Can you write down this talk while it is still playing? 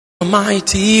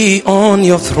Mighty on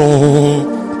your throne,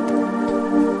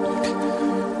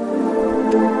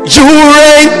 you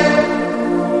reign,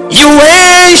 you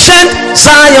ancient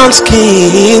Zion's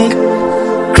King.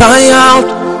 Cry out,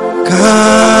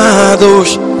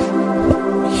 Kadosh,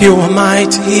 you are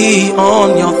mighty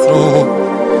on your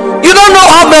throne. You don't know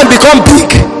how men become big.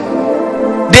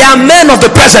 They are men of the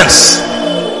presence.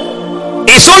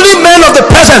 It's only men of the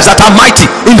presence that are mighty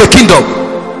in the kingdom.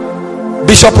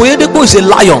 Bishop Oyedepo is a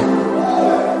lion.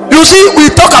 You see, we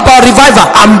talk about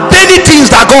revival and many things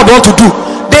that God wants to do.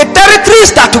 The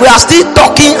territories that we are still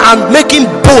talking and making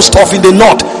boast of in the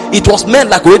north, it was men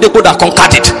like Oyedepo that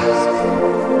conquered it.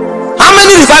 How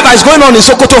many revival is going on in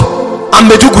Sokoto and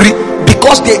Meduguri?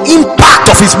 Because the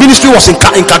impact of his ministry was in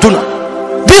Kaduna.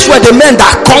 These were the men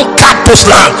that conquered those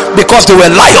lands because they were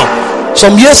lion.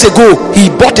 Some years ago,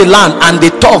 he bought a land and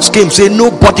the thugs came, say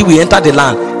nobody will enter the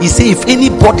land. He said if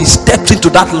anybody steps into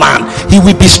that land, he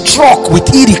will be struck with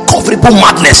irrecoverable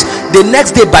madness. The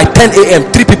next day by 10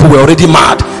 a.m., 3 people were already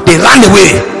mad. They ran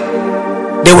away.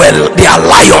 They are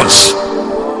lions.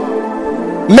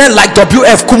 Men like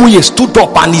W.F. Kumuye stood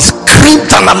up and he screamed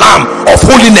an alarm of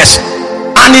holiness.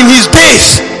 And in his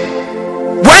days,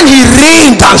 when he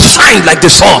reigned and shined like the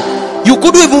sun, you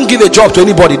couldn't even give a job to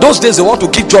anybody. Those days they want to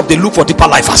give job, they look for deeper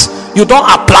lifers. You don't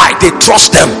apply, they trust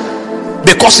them,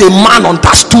 because a man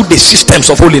understood the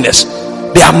systems of holiness.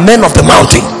 They are men of the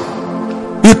mountain.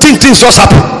 You think things just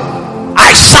happen? I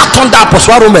sat under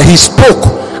Apostle Rome, he spoke,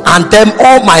 and then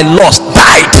all my loss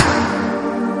died.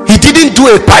 He didn't do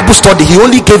a Bible study, he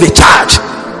only gave a charge.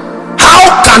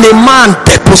 How can a man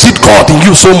deposit God in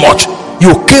you so much?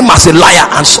 You came as a liar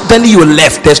and suddenly you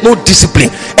left. There's no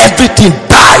discipline. Everything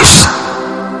dies.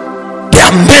 They are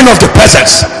men of the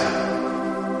presence.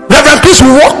 Reverend, please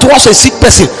walk towards a sick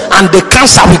person and the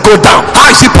cancer will go down. How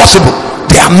is it possible?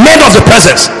 They are men of the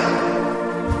presence.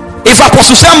 If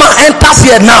Apostle Selma enters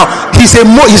here now, he's a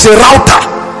router.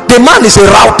 The man is a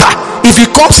router. If he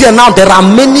comes here now, there are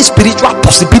many spiritual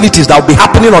possibilities that will be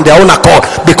happening on their own accord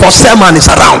because Selman is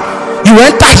around. You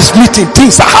enter his meeting,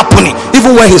 things are happening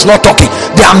even when he's not talking.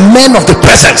 They are men of the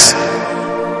presence.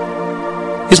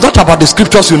 It's not about the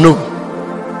scriptures, you know.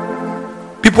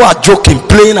 People are joking,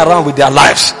 playing around with their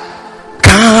lives.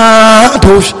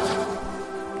 Kadosh,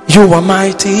 you are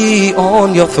mighty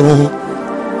on your throne.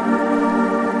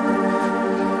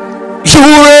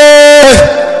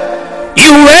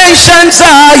 You ancient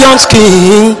Zion's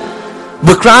King.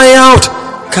 We cry out,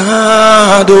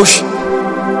 Kadosh,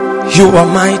 you are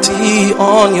mighty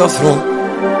on your throne.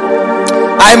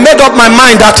 I made up my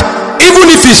mind that even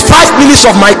if it's 5 minutes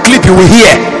of my clip you will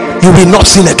hear, you will not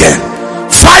sin again.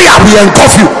 Fire will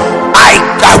engulf you.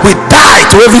 I will die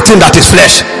to everything that is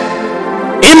flesh.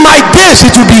 In my days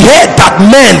it will be heard that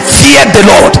men feared the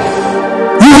Lord.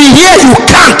 You will hear you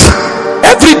can't.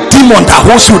 Every demon that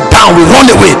holds you down will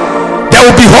run away. There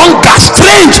will be hunger,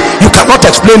 strange, you cannot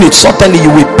explain it. Suddenly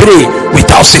you will pray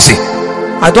without ceasing.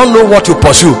 I don't know what you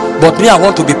pursue, but me, I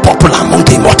want to be popular among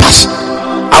the immortals.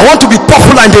 I want to be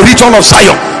popular in the region of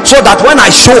Zion, so that when I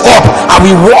show up, I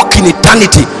will walk in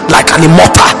eternity like an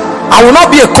immortal. I will not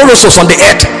be a colossus on the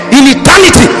earth. In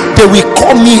eternity, they will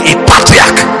call me a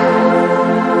patriarch.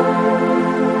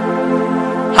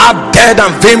 Have dead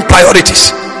and vain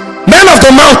priorities. Men of the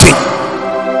mountain.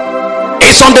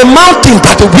 It's on the mountain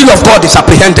that the will of God is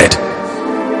apprehended.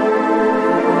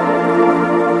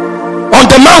 On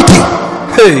the mountain.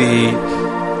 Hey,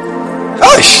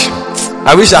 gosh,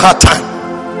 I wish I had time.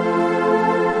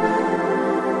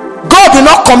 God will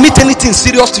not commit anything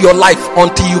serious to your life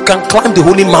until you can climb the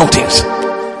holy mountains.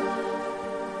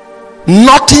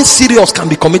 Nothing serious can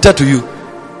be committed to you.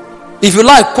 If you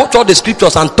like, quote all the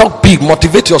scriptures and talk big,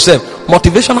 motivate yourself.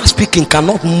 Motivational speaking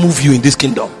cannot move you in this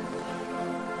kingdom.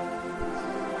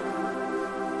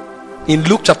 In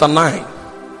Luke chapter 9,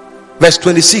 verse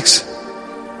 26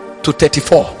 to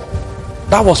 34.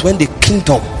 That was when the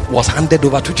kingdom was handed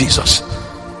over to Jesus.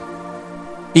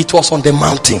 It was on the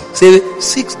mountain. Say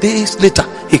 6 days later,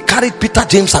 he carried Peter,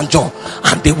 James, and John,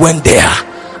 and they went there.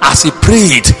 As he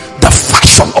prayed, the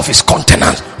fashion of his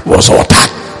countenance was altered.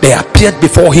 They appeared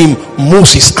before him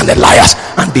Moses and Elias,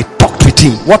 and they talked with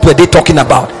him. What were they talking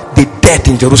about? The death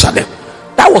in Jerusalem.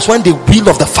 That was when the will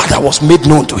of the Father was made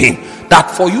known to him.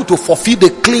 That for you to fulfill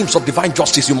the claims of divine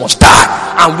justice, you must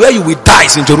die. And where you will die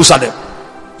is in Jerusalem.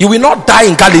 You will not die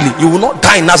in Galilee. You will not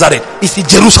die in Nazareth. It's in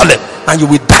Jerusalem. And you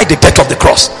will die the death of the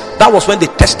cross. That was when the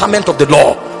testament of the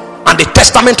law and the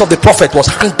testament of the prophet was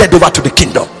handed over to the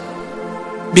kingdom.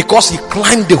 Because he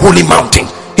climbed the holy mountain.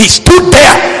 He stood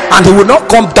there and he will not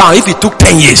come down if it took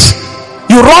 10 years.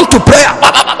 You run to prayer.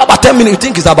 10 minutes. You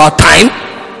think it's about time?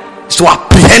 It's to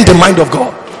apprehend the mind of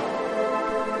God.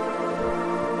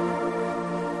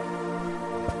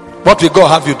 What will God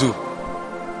have you do?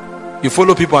 You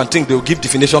follow people and think they will give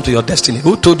definition to your destiny.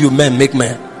 Who told you men make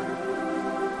men?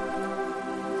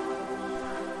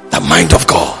 The mind of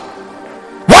God.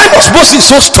 Why was Moses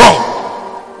so strong?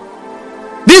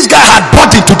 This guy had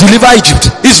body to deliver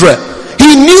Israel.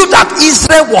 He knew that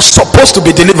Israel was supposed to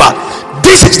be delivered.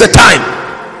 This is the time.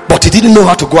 But he didn't know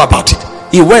how to go about it.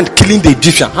 He went killing the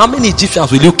Egyptians. How many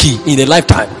Egyptians will you kill in a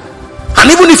lifetime?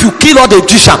 And even if you kill all the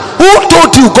Egyptians, who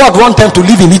told you God want them to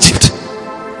live in Egypt?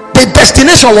 The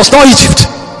destination was not Egypt.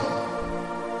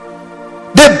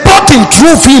 The burden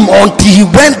drove him until he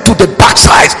went to the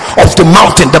backside of the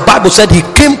mountain. The Bible said he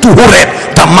came to Horeb,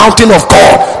 the mountain of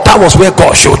God. That was where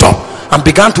God showed up and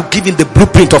began to give him the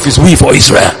blueprint of his will for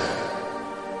Israel.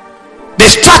 The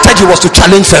strategy was to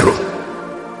challenge Pharaoh.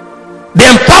 The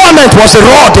empowerment was the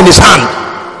rod in his hand,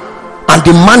 and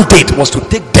the mandate was to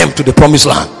take them to the promised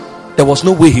land. There was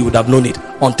no way he would have known it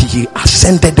until he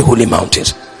ascended the holy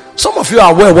mountains. Some of you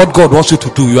are aware what God wants you to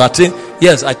do. You are saying,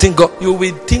 yes, I think God. You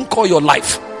will think all your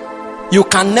life. You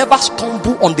can never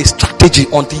stumble on the strategy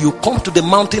until you come to the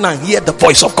mountain and hear the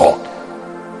voice of God.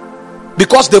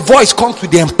 Because the voice comes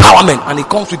with the empowerment and it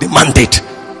comes with the mandate.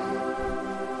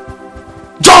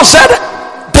 John said,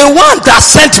 the one that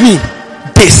sent me,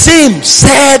 the same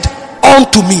said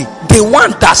unto me. The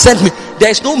one that sent me. There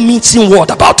is no missing word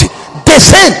about it. The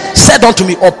same said unto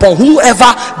me, upon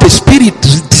whoever the Spirit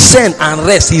descend and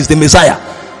rest, he is the Messiah.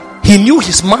 He knew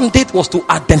his mandate was to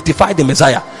identify the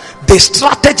Messiah. The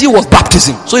strategy was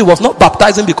baptism. So he was not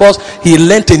baptizing because he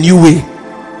learnt a new way.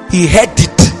 He had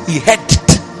it. He had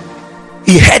it.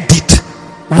 He had it.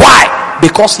 Why?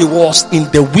 Because he was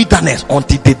in the wilderness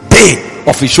until the day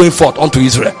of his showing forth unto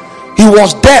Israel. He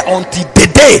was there until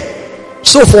the day.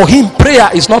 So for him, prayer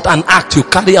is not an act you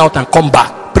carry out and come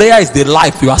back. Prayer is the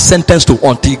life you are sentenced to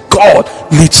until God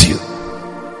leads you.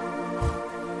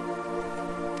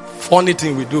 Funny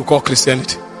thing we do call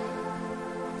Christianity.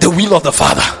 The will of the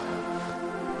Father.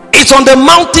 It's on the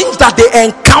mountains that the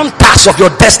encounters of your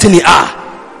destiny are.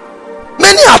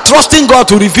 Many are trusting God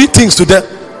to reveal things to them.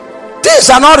 Things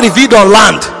are not revealed on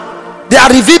land. They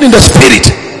are revealed in the spirit.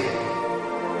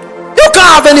 You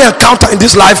can't have any encounter in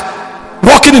this life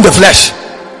walking in the flesh.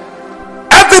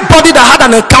 Everybody that had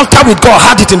an encounter with God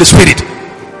had it in the spirit.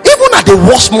 Even at the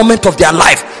worst moment of their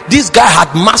life, this guy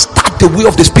had mastered the way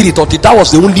of the spirit until that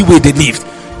was the only way they lived.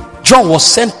 John was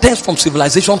sentenced from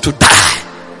civilization to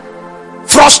die.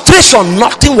 Frustration,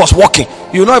 nothing was working.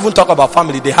 You not even talk about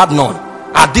family, they had none.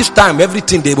 At this time,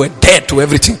 everything, they were dead to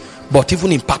everything. But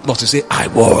even in Patmos, he said, I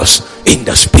was in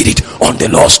the spirit on the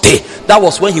Lord's day. That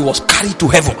was when he was carried to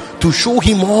heaven to show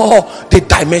him all the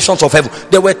dimensions of heaven.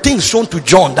 There were things shown to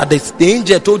John that the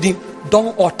angel told him,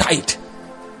 don't utter it.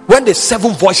 When the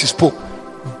seven voices spoke,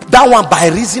 that one, by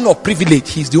reason of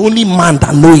privilege, he's the only man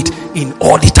that know it in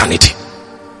all eternity.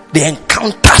 The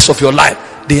encounters of your life,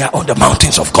 they are on the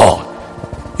mountains of God.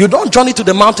 You don't journey to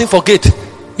the mountain for gate.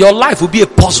 Your life will be a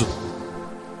puzzle,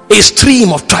 a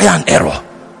stream of trial and error,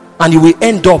 and you will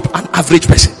end up an average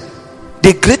person.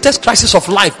 The greatest crisis of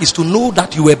life is to know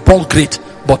that you were born great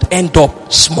but end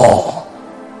up small.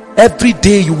 Every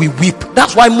day you will weep.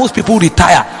 That's why most people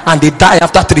retire and they die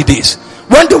after 3 days.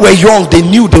 When they were young, they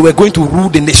knew they were going to rule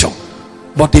the nation,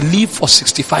 but they lived for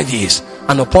 65 years,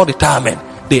 and upon retirement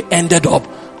they ended up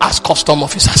as custom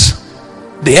officers.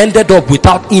 They ended up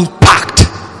without impact.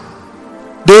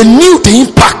 They knew the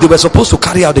impact they were supposed to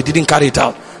carry out, they didn't carry it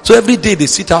out. So every day they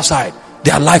sit outside,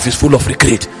 their life is full of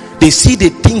regret. They see the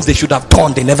things they should have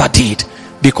done, they never did,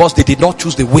 because they did not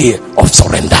choose the way of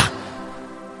surrender.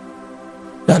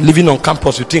 You are living on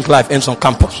campus, you think life ends on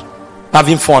campus,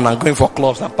 having fun and going for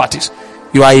clubs and parties.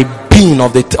 You are a being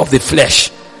of the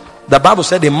flesh. The Bible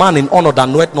said a man in honor that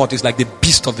knoweth not is like the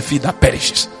beast of the field that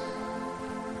perishes.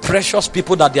 Precious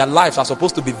people that their lives are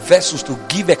supposed to be vessels to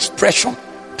give expression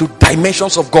to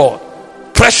dimensions of God.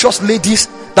 Precious ladies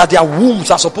that their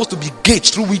wombs are supposed to be gates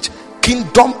through which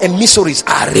kingdom emissaries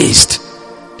are raised.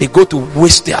 They go to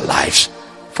waste their lives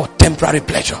for temporary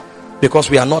pleasure because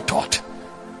we are not taught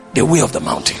the way of the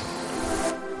mountain.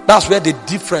 That's where the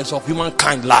difference of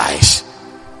humankind lies.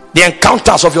 The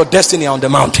encounters of your destiny are on the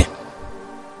mountain,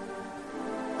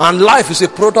 and life is a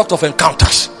product of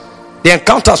encounters. The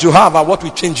encounters you have are what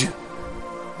will change you.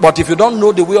 But if you don't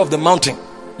know the way of the mountain,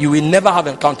 you will never have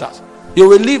encounters. You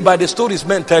will live by the stories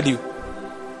men tell you.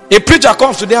 A preacher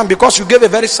comes to them because you gave a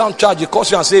very sound charge, he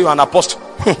calls you and say you are an apostle.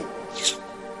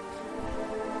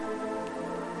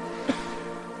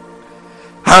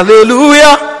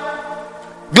 Hallelujah.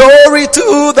 Glory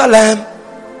to the Lamb.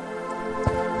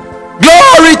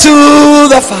 Glory to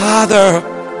the Father.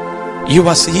 You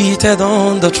are seated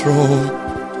on the throne.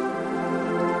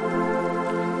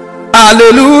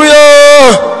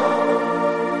 Hallelujah.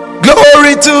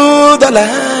 Glory to the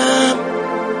Lamb.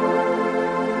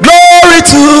 Glory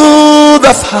to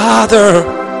the Father.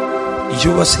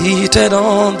 You are seated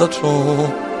on the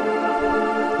throne.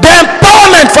 The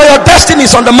empowerment for your destiny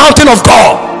is on the mountain of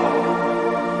God.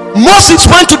 Moses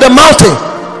went to the mountain,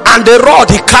 and the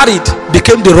rod he carried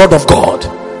became the rod of God.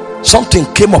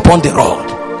 Something came upon the rod.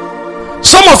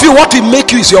 Some of you, what will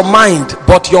make you is your mind,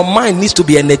 but your mind needs to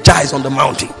be energized on the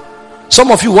mountain. Some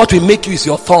of you, what will make you is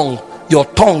your tongue. Your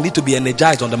tongue needs to be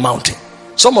energized on the mountain.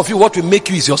 Some of you, what will make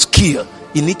you is your skill.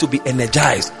 You need to be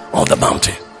energized on the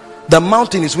mountain. The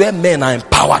mountain is where men are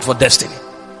empowered for destiny.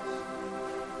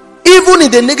 Even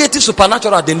in the negative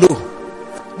supernatural, they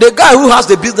know. The guy who has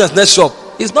the business next shop,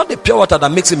 it's not the pure water that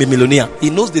makes him a millionaire. He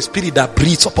knows the spirit that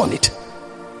breathes upon it.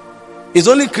 It's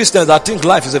only Christians that think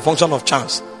life is a function of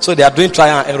chance, so they are doing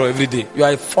trial and error every day. You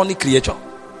are a funny creature.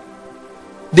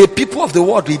 The people of the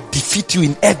world will defeat you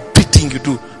in everything you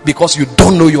do because you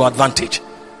don't know your advantage.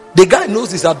 The guy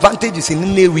knows his advantage is in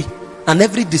Newi, and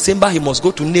every December he must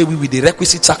go to Newi with the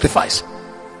requisite sacrifice.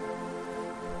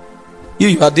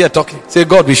 You are there talking. Say,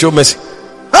 God will show mercy.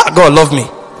 God love me.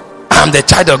 I'm the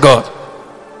child of God.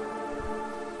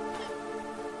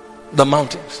 The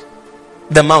mountains.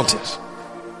 The mountains.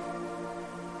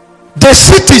 The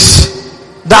cities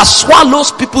that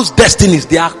swallows people's destinies,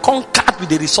 they are conquered with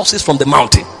the resources from the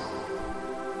mountain.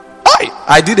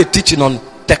 I did a teaching on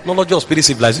technology of spirit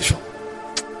civilization.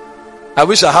 I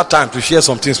wish I had time to share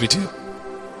some things with you.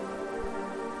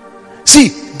 See,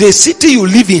 the city you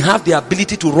live in have the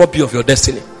ability to rob you of your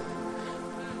destiny.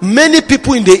 Many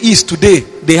people in the East today,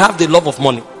 they have the love of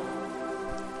money.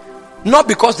 Not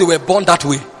because they were born that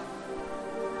way.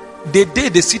 The day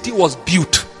the city was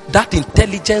built, that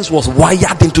intelligence was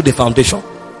wired into the foundation.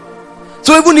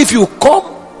 So even if you come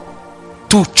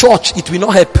to church, it will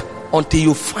not help until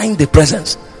you find the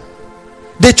presence.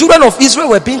 The children of Israel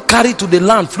were being carried to the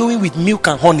land flowing with milk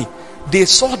and honey. They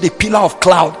saw the pillar of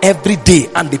cloud every day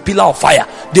and the pillar of fire.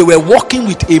 They were walking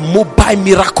with a mobile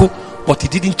miracle, but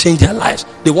it didn't change their lives.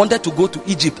 They wanted to go to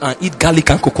Egypt and eat garlic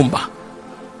and cucumber.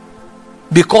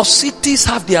 Because cities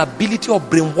have the ability of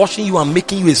brainwashing you and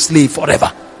making you a slave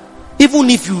forever. Even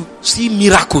if you see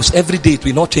miracles every day, it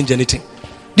will not change anything.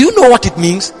 Do you know what it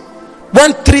means?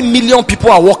 When 3 million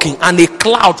people are walking and a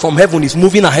cloud from heaven is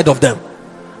moving ahead of them,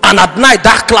 and at night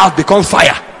that cloud becomes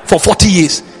fire for 40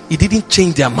 years, it didn't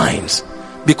change their minds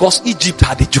because Egypt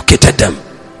had educated them.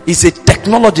 It's a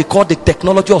technology called the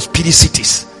technology of spirit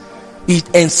cities.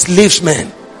 It enslaves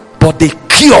men, but the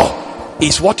cure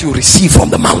is what you receive from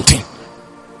the mountain.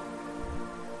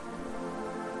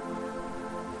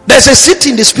 There's a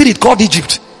city in the spirit called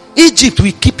Egypt. Egypt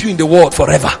will keep you in the world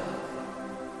forever.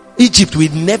 Egypt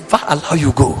will never allow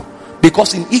you go,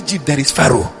 because in Egypt there is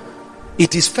Pharaoh.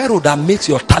 It is Pharaoh that makes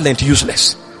your talent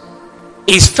useless.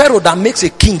 It's Pharaoh that makes a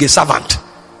king a servant,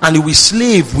 and you will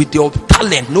slave with your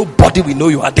talent. Nobody will know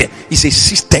you are there. It's a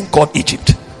system called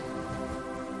Egypt.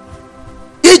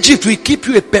 Egypt will keep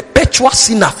you a perpetual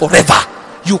sinner forever.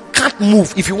 You can't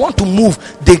move. If you want to move,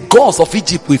 the gods of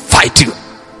Egypt will fight you.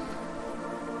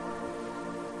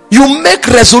 You make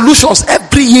resolutions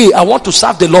every year. I want to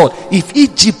serve the Lord. If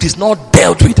Egypt is not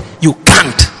dealt with, you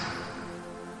can't.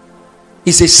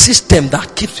 It's a system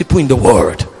that keeps people in the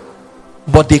world.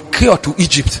 But the cure to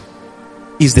Egypt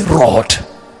is the rod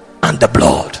and the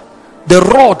blood. The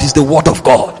rod is the word of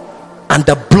God, and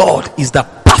the blood is the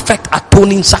perfect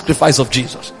atoning sacrifice of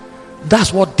Jesus.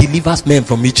 That's what delivers men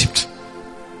from Egypt.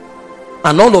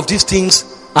 And all of these things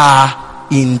are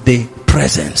in the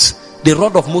presence. The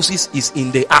rod of Moses is in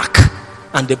the ark,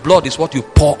 and the blood is what you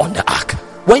pour on the ark.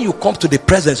 When you come to the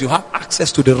presence, you have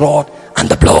access to the rod and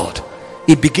the blood.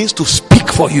 It begins to speak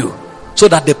for you, so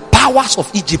that the powers of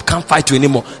Egypt can't fight you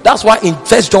anymore. That's why in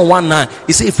 1 John 1:9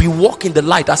 it says, if we walk in the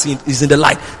light as he is in the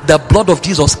light, the blood of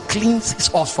Jesus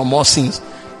cleanses us from all sins.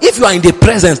 If you are in the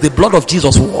presence, the blood of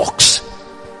Jesus walks.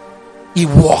 He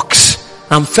walks,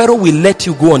 and Pharaoh will let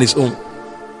you go on his own.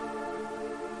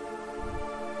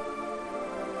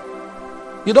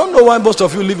 You don't know why most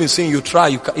of you live in sin. You try.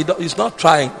 It's not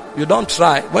trying. You don't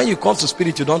try. When you come to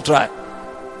spirit, you don't try.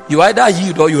 You either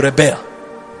yield or you rebel.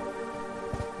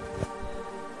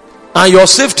 And your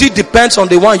safety depends on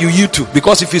the one you yield to.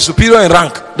 Because if he's superior in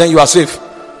rank, then you are safe.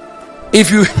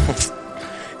 If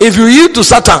you yield to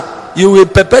Satan, you will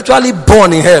perpetually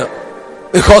burn in hell,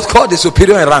 because God is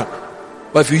superior in rank.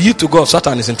 But if you yield to God,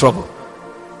 Satan is in trouble.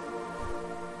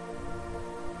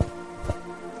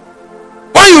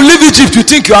 When you leave Egypt, you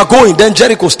think you are going, then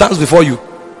Jericho stands before you.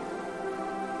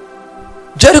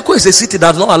 Jericho is a city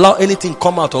that does not allow anything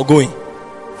come out or going.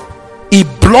 It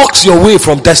blocks your way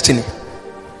from destiny.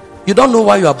 You don't know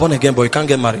why you are born again, but you can't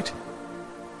get married.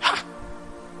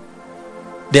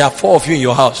 There are 4 of you in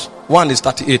your house. One is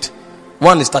 38,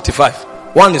 one is 35,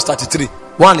 one is 33,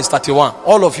 one is 31.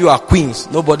 All of you are queens.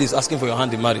 Nobody is asking for your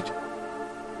hand in marriage.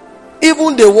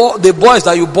 Even the boys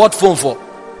that you bought phone for,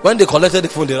 when they collected the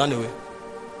phone, they ran away.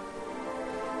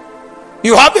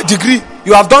 You have a degree,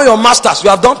 you have done your masters, you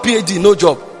have done PhD, no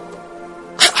job.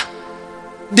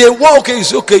 They were okay,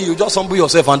 it's okay, you just humble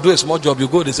yourself and do a small job. You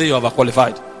go, they say you are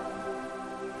qualified.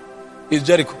 It's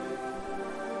Jericho.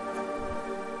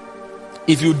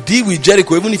 If you deal with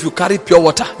Jericho, even if you carry pure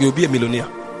water, you'll be a millionaire.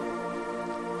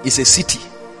 It's a city.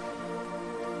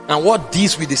 And what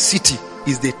deals with the city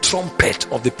is the trumpet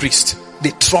of the priest.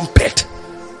 The trumpet.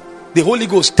 The Holy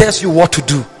Ghost tells you what to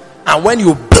do. And when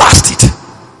you blast it,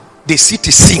 the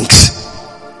city sinks.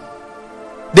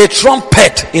 The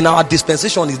trumpet in our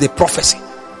dispensation is the prophecy.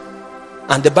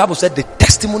 And the Bible said the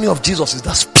testimony of Jesus is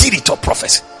the spirit of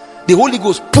prophecy. The Holy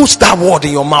Ghost puts that word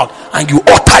in your mouth and you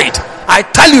utter it. I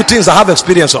tell you things I have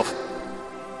experience of.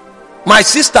 My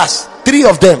sisters, 3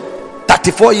 of them,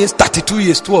 34 years, 32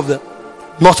 years, 2 of them,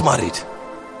 not married.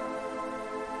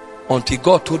 Until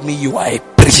God told me, you are a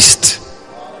priest.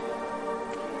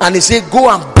 And he said, go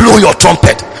and blow your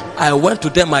trumpet. I went to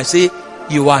them, I say,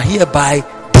 you are hereby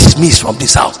dismissed from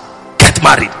this house. Get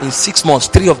married. In 6 months,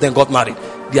 3 of them got married.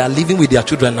 They are living with their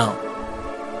children now.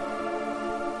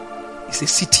 It's a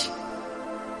city.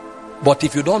 But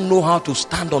if you don't know how to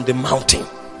stand on the mountain,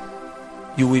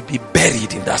 you will be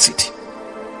buried in that city.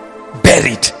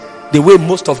 Buried. The way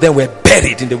most of them were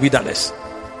buried in the wilderness.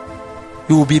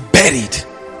 You will be buried.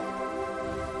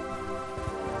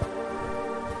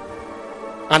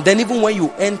 And then even when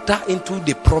you enter into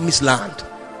the promised land,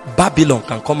 Babylon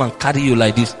can come and carry you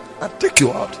like this and take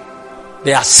you out.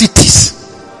 There are cities.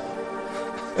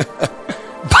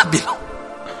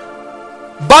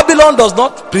 Babylon does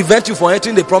not prevent you from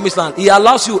entering the promised land. He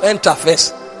allows you enter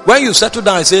first. When you settle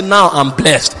down and say, now I'm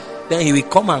blessed, then he will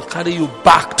come and carry you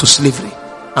back to slavery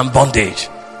and bondage.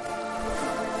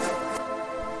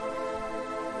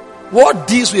 What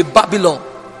deals with Babylon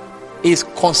is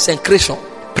consecration,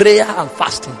 prayer and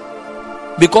fasting.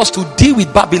 Because to deal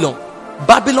with Babylon,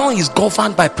 Babylon is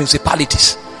governed by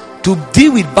principalities. To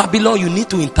deal with Babylon, you need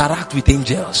to interact with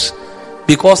angels.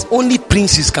 Because only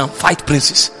princes can fight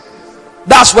princes.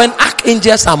 That's when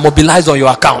archangels are mobilized on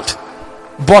your account.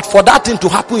 But for that thing to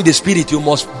happen in the spirit, you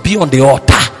must be on the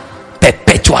altar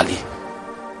perpetually.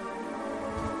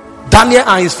 Daniel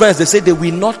and his friends, they say they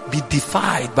will not be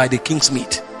defied by the king's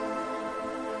meat.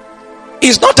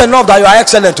 It's not enough that you are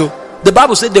excellent too. The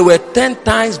Bible said they were 10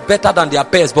 times better than their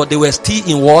peers, but they were still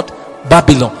in what?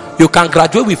 Babylon. You can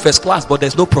graduate with first class, but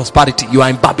there's no prosperity. You are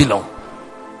in Babylon.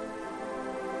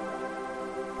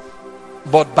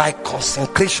 But by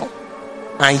consecration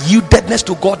and yieldedness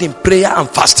to God in prayer and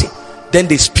fasting, then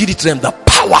the spirit realm, the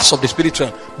powers of the spirit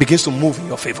realm begins to move in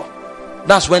your favor.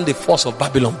 That's when the force of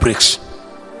Babylon breaks.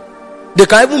 They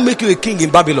can even make you a king in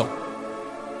Babylon.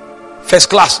 First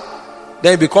class.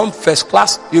 Then you become first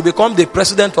class. You become the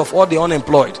president of all the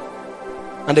unemployed.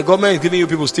 And the government is giving you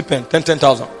people stipend,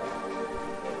 10,000.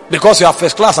 Because you are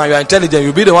first class and you are intelligent,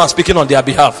 you'll be the one speaking on their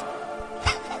behalf.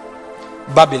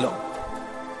 Babylon.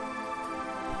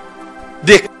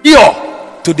 The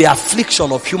cure to the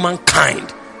affliction of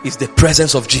humankind is the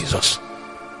presence of Jesus.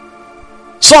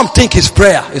 Some think it's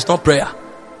prayer, it's not prayer.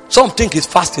 Some think it's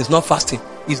fasting, it's not fasting.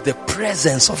 It's the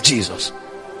presence of Jesus.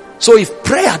 So if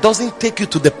prayer doesn't take you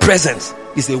to the presence,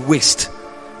 it's a waste.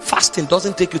 Fasting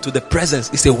doesn't take you to the presence,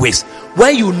 it's a waste.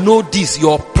 When you know this,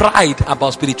 your pride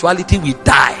about spirituality will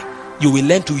die. You will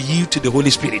learn to yield to the Holy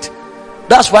Spirit.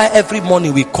 That's why every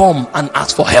morning we come and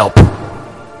ask for help.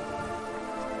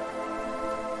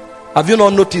 Have you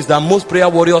not noticed that most prayer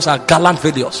warriors are gallant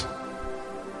failures?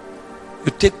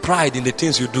 You take pride in the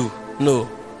things you do. No.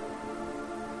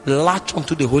 Latch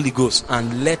onto the Holy Ghost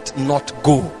and let not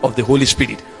go of the Holy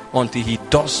Spirit until he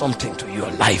does something to your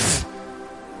life.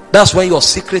 That's when your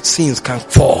secret sins can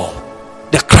fall.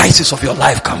 The crisis of your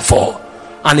life can fall.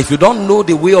 And if you don't know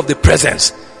the way of the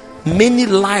presence, many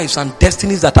lives and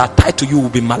destinies that are tied to you will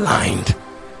be maligned.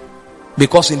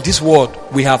 Because in this world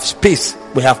we have space,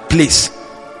 we have place.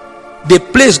 The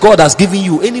place God has given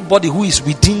you, anybody who is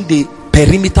within the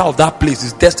perimeter of that place,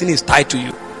 his destiny is tied to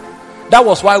you. That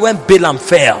was why when Balaam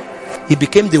fell, he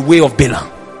became the way of Balaam.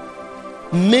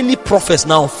 Many prophets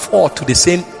now fall to the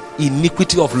same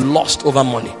iniquity of lust over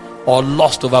money or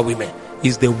lust over women.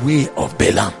 Is the way of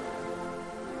Balaam.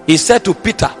 He said to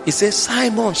Peter, he said,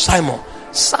 Simon, Simon,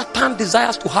 Satan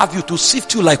desires to have you, to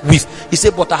sift you like wheat. He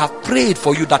said, but I have prayed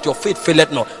for you that your faith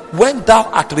faileth not. When thou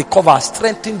art recovered,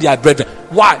 strengthen thy brethren.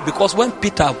 Why? Because when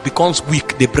Peter becomes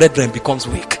weak, the brethren becomes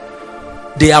weak.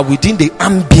 They are within the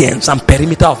ambience and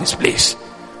perimeter of his place.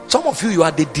 Some of you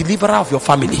are the deliverer of your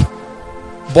family.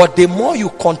 But the more you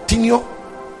continue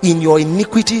in your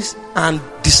iniquities and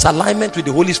disalignment with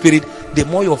the Holy Spirit, the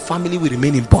more your family will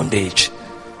remain in bondage.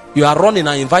 You are running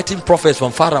and inviting prophets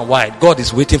from far and wide. God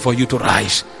is waiting for you to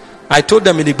rise. I told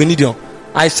them in the Benediction,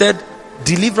 I said,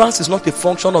 deliverance is not a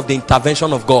function of the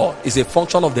intervention of God. It's a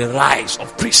function of the rise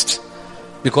of priests.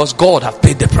 Because God has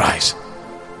paid the price.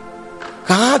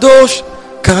 Kadosh,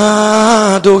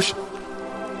 Kadosh,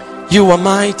 you are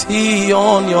mighty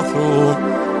on your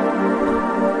throne.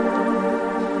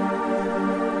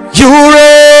 You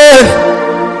reign,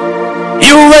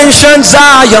 you ancient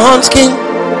Zion's King.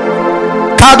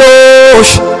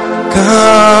 Kadosh,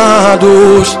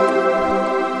 Kadosh,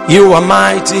 you are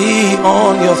mighty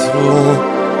on your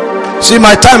throne. See,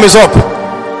 my time is up,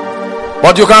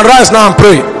 but you can rise now and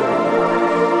pray.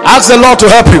 Ask the Lord to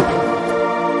help you.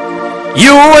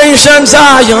 You ancient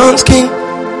Zion's King,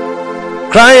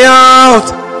 cry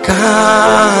out,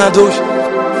 Kadosh,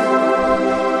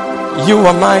 you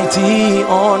are mighty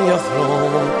on your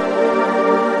throne.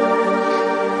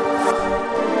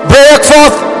 Break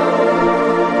forth,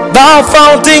 thou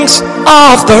fountains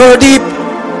of the deep,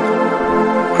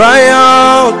 cry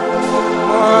out,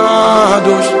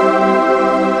 Kadosh,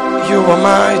 you are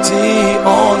mighty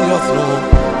on your throne.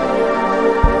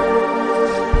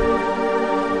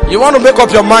 You want to make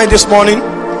up your mind this morning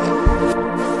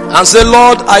and say,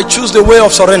 Lord, I choose the way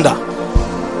of surrender.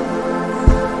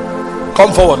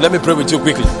 Come forward, let me pray with you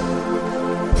quickly.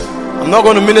 I'm not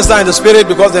going to minister in the spirit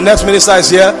because the next minister is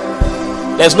here.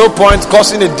 There's no point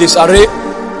causing a disarray.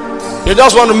 You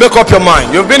just want to make up your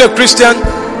mind. You've been a Christian,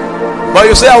 but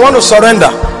you say, I want to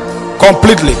surrender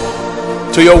completely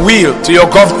to your will, to your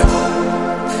government.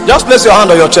 Just place your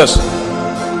hand on your chest.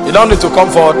 You don't need to come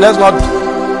forward. Let's not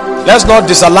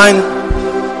disalign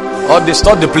or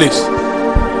distort the place.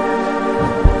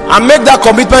 And make that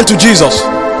commitment to Jesus.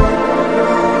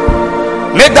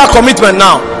 Make that commitment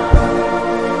now.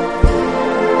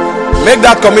 Make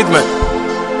that commitment.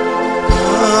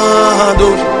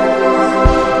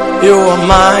 You are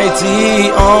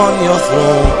mighty on your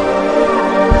throne.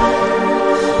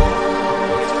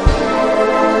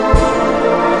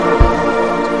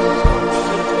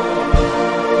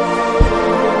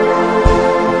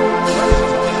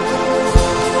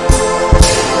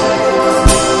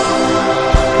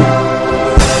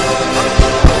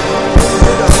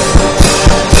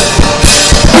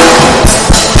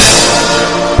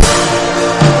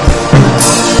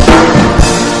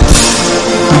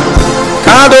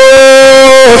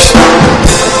 Kadosh,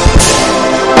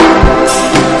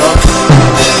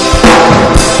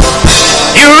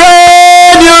 you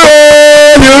reign, you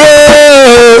reign, you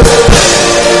reign.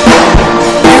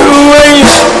 You reign,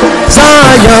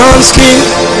 Zion's King.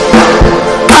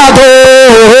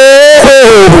 Kadosh,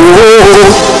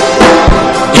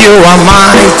 you are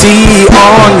mighty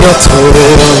on your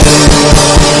throne.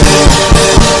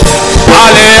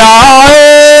 Hallelujah.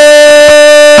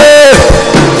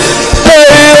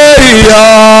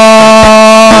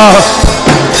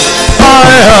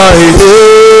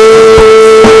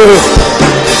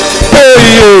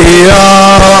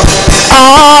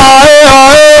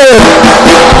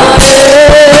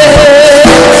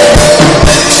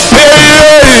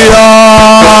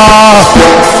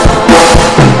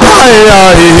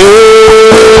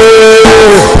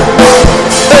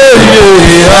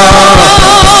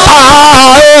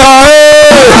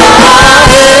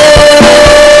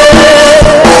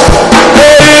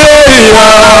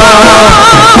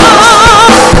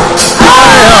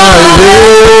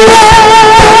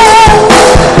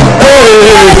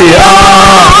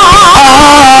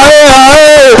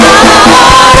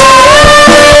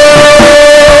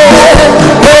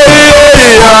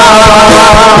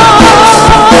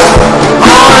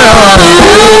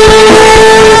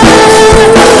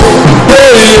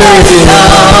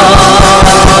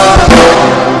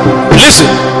 Listen,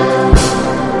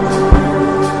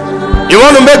 you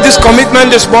want to make this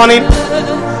commitment this morning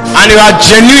and you are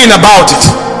genuine about it.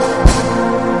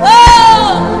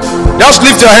 Just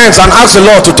lift your hands and ask the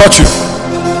Lord to touch you.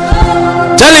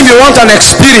 Tell him you want an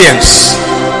experience.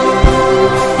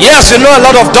 Yes, you know a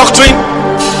lot of doctrine,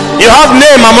 you have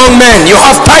name among men, you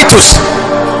have titles,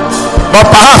 but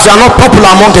perhaps you are not popular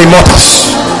among the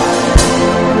immortals.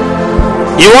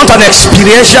 You want an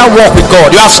experiential walk with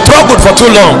God. You have struggled for too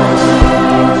long.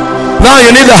 Now you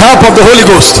need the help of the Holy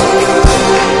Ghost.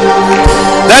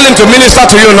 Tell him to minister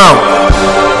to you now.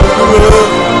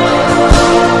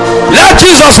 Let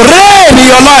Jesus reign in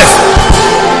your life.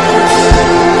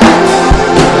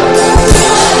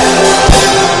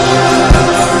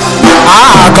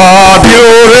 God, you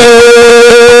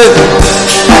reign.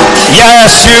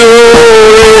 Yes, you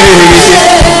reign.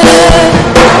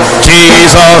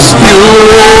 Jesus, you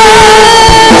reign.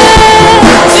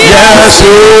 Yes,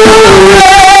 you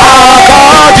reign.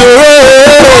 God, you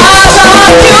reign.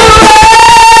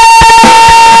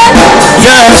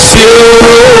 Yes, you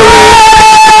reign.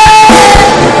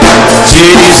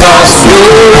 Jesus, you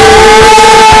reign.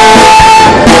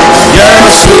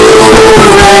 Yes, you reign.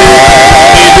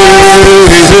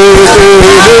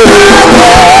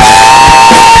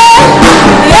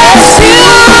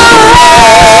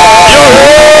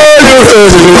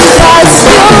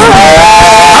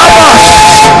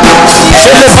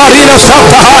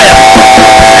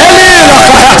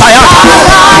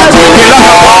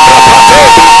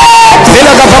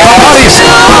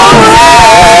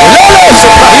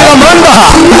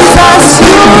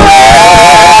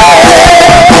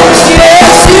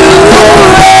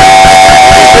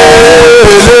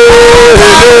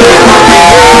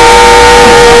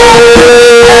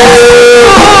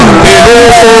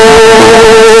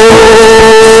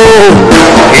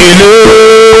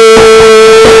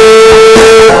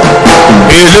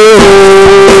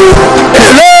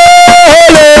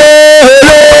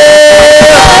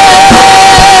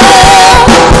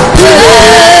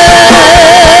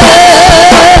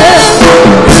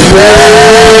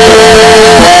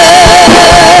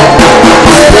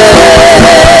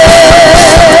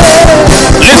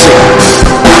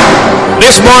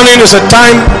 This morning is a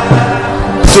time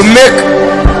to make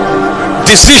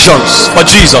decisions for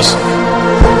Jesus.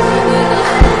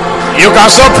 You can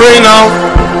stop praying now.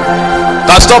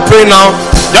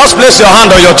 Just place your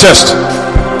hand on your chest.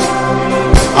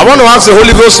 I want to ask the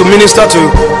Holy Ghost to minister to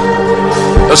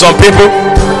some people.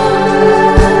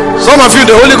 Some of you,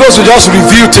 the Holy Ghost will just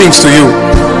reveal things to you.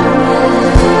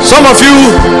 Some of you,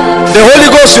 the Holy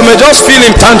Ghost, you may just feel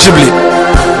intangibly.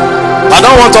 I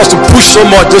don't want us to push so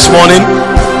much this morning.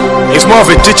 It's more of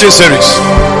a teaching series.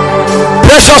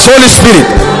 Precious Holy Spirit,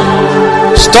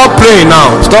 stop praying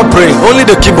now. Stop praying. Only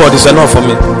the keyboard is enough for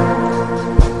me.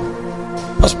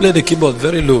 Just play the keyboard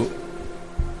very low.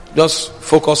 Just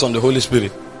focus on the Holy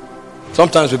Spirit.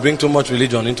 Sometimes we bring too much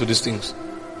religion into these things.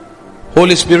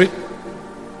 Holy Spirit,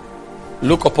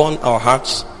 look upon our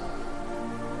hearts,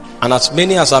 and as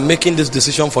many as are making this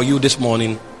decision for you this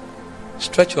morning,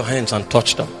 stretch your hands and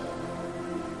touch them.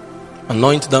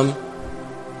 Anoint them,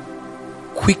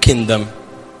 quicken them,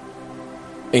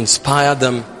 inspire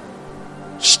them,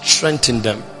 strengthen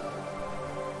them.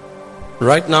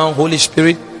 Right now, Holy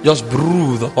Spirit, just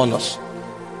breathe upon us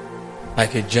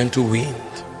like a gentle wind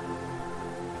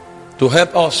to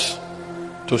help us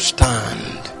to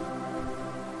stand.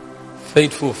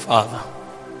 Faithful Father,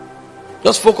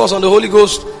 just focus on the Holy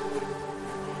Ghost.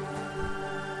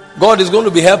 God is going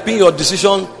to be helping your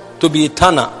decision to be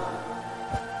eternal,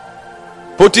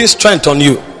 putting strength on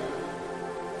you.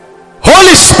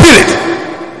 Holy Spirit,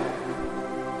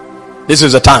 this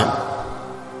is the time.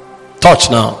 Touch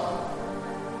now.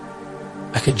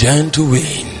 Like a gentle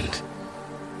wind.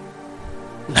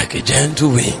 Like a gentle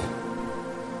wind.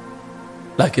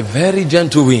 Like a very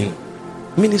gentle wind.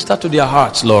 Minister to their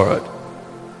hearts, Lord.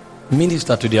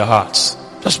 Minister to their hearts.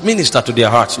 Just minister to their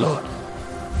hearts, Lord.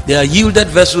 They are yielded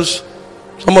vessels.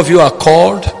 Some of you are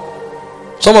called.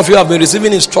 Some of you have been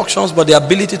receiving instructions, but the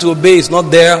ability to obey is not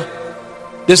there.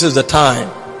 This is the time.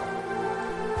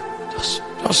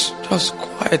 Just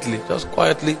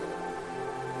quietly.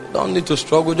 You don't need to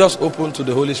struggle. Just open to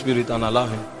the Holy Spirit and allow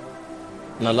Him.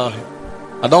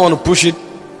 I don't want to push it.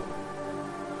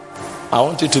 I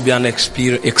want it to be an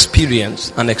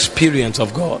experience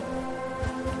of God.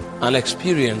 An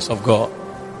experience of God.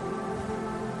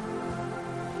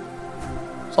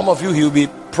 Some of you, He'll be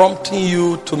prompting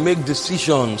you to make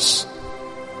decisions.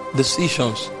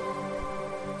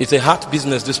 It's a heart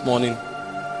business this morning.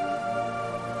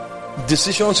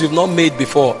 Decisions you've not made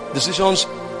before. Decisions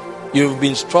you've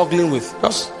been struggling with.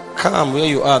 Just calm where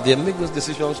you are. They make those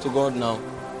decisions to God now.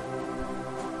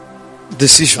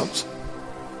 Decisions.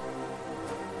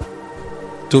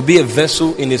 To be a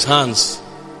vessel in His hands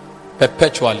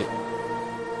perpetually.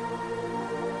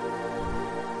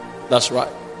 That's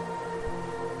right.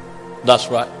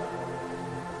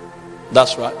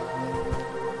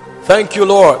 Thank you,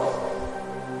 Lord.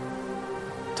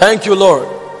 Thank you, Lord.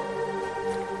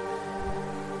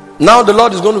 Now the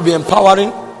Lord is going to be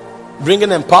empowering, bringing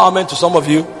empowerment to some of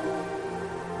you.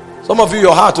 Some of you,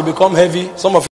 your heart will become heavy. Some of you